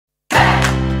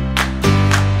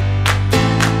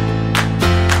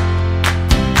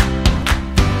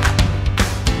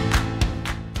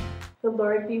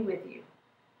Lord be with you.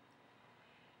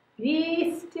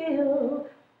 Be still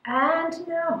and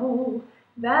know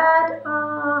that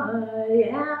I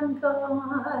am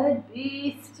God.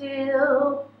 Be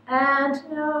still and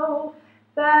know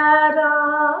that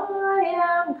I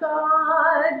am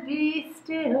God. Be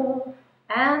still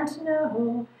and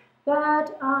know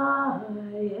that I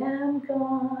am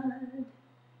God.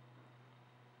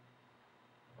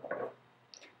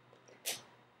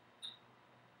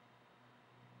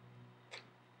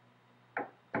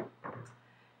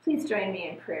 Please join me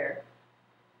in prayer.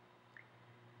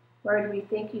 Lord, we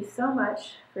thank you so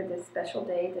much for this special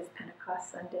day, this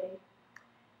Pentecost Sunday.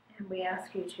 And we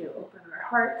ask you to open our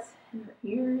hearts and our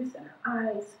ears and our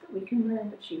eyes so that we can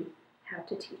learn what you have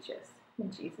to teach us.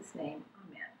 In Jesus' name,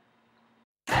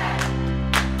 amen.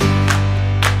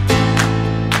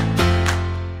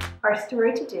 Our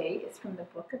story today is from the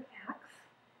book of Acts.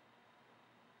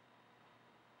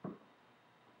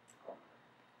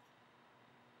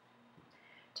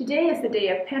 Today is the day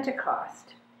of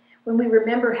Pentecost, when we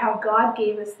remember how God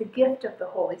gave us the gift of the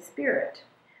Holy Spirit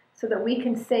so that we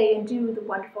can say and do the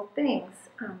wonderful things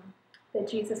that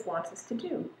Jesus wants us to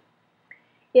do.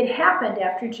 It happened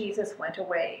after Jesus went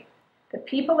away. The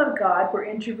people of God were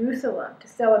in Jerusalem to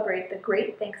celebrate the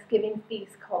great Thanksgiving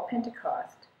feast called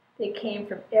Pentecost. They came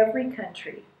from every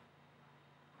country.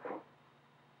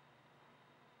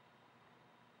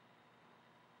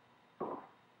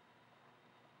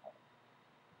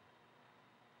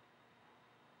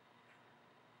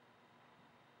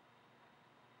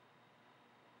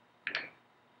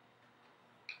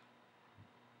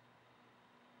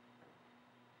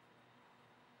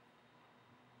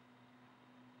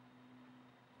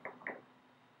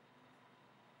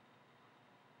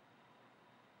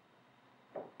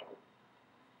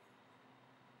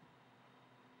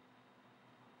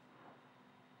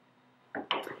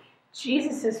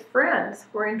 Jesus' friends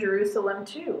were in Jerusalem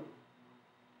too.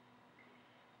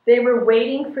 They were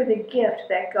waiting for the gift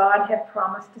that God had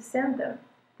promised to send them,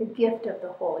 the gift of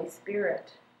the Holy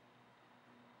Spirit.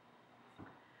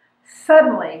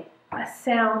 Suddenly, a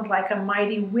sound like a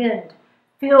mighty wind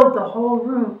filled the whole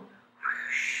room.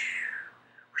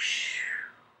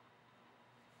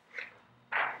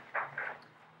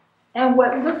 And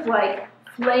what looked like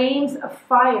flames of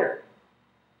fire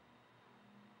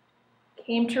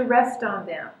came to rest on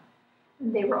them,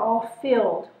 and they were all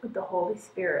filled with the Holy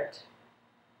Spirit.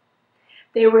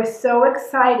 They were so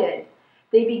excited,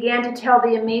 they began to tell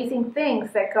the amazing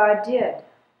things that God did.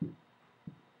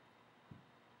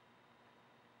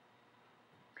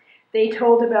 They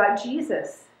told about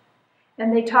Jesus,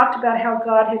 and they talked about how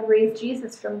God had raised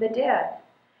Jesus from the dead.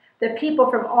 The people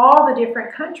from all the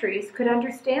different countries could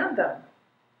understand them.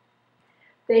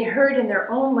 They heard in their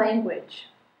own language.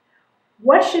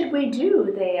 "What should we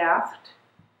do?" they asked.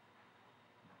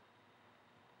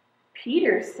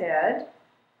 Peter said,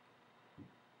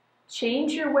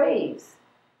 "Change your ways,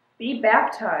 be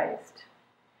baptized.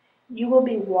 You will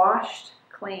be washed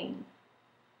clean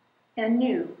and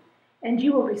new, and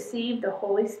you will receive the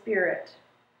Holy Spirit.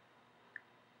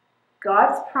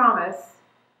 God's promise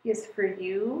is for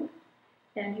you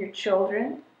and your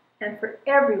children and for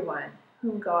everyone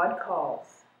whom God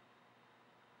calls."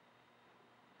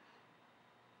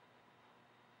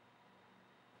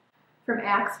 From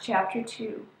Acts chapter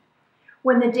 2.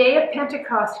 When the day of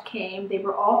Pentecost came, they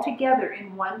were all together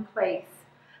in one place.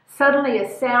 Suddenly a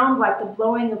sound like the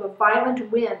blowing of a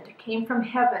violent wind came from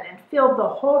heaven and filled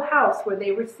the whole house where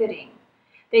they were sitting.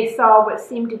 They saw what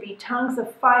seemed to be tongues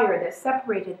of fire that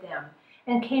separated them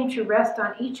and came to rest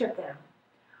on each of them.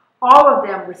 All of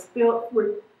them were filled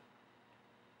with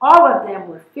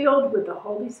the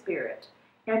Holy Spirit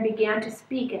and began to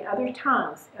speak in other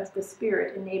tongues as the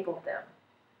Spirit enabled them.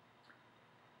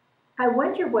 I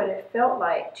wonder what it felt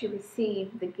like to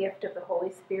receive the gift of the Holy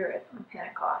Spirit on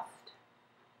Pentecost.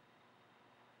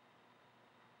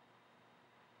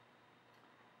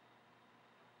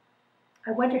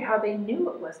 I wonder how they knew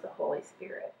it was the Holy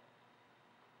Spirit.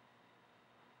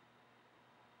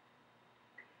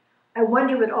 I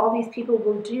wonder what all these people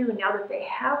will do now that they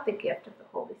have the gift of the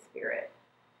Holy Spirit.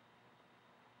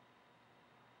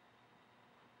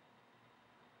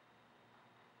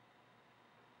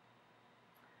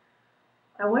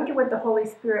 I wonder what the Holy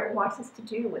Spirit wants us to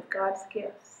do with God's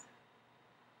gifts.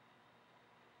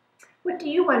 What do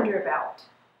you wonder about?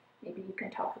 Maybe you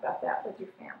can talk about that with your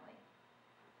family.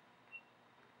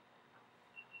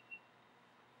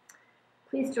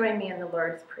 Please join me in the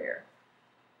Lord's Prayer.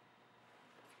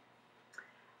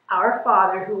 Our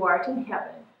Father, who art in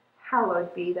heaven,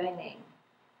 hallowed be thy name.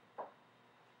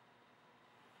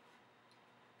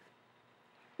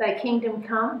 Thy kingdom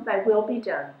come, thy will be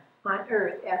done, on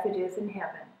earth as it is in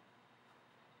heaven.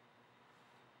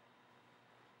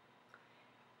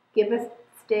 Give us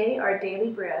this day our daily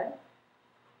bread,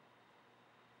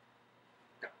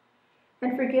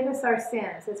 and forgive us our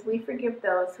sins as we forgive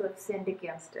those who have sinned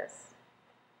against us.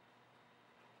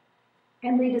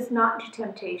 And lead us not into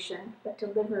temptation, but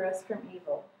deliver us from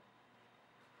evil.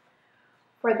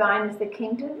 For thine is the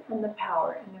kingdom and the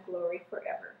power and the glory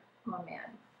forever.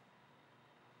 Amen.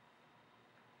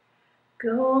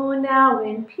 Go now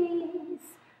in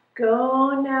peace,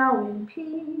 go now in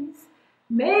peace.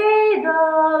 May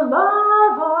the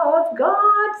love of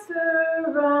God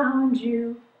surround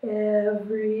you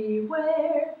every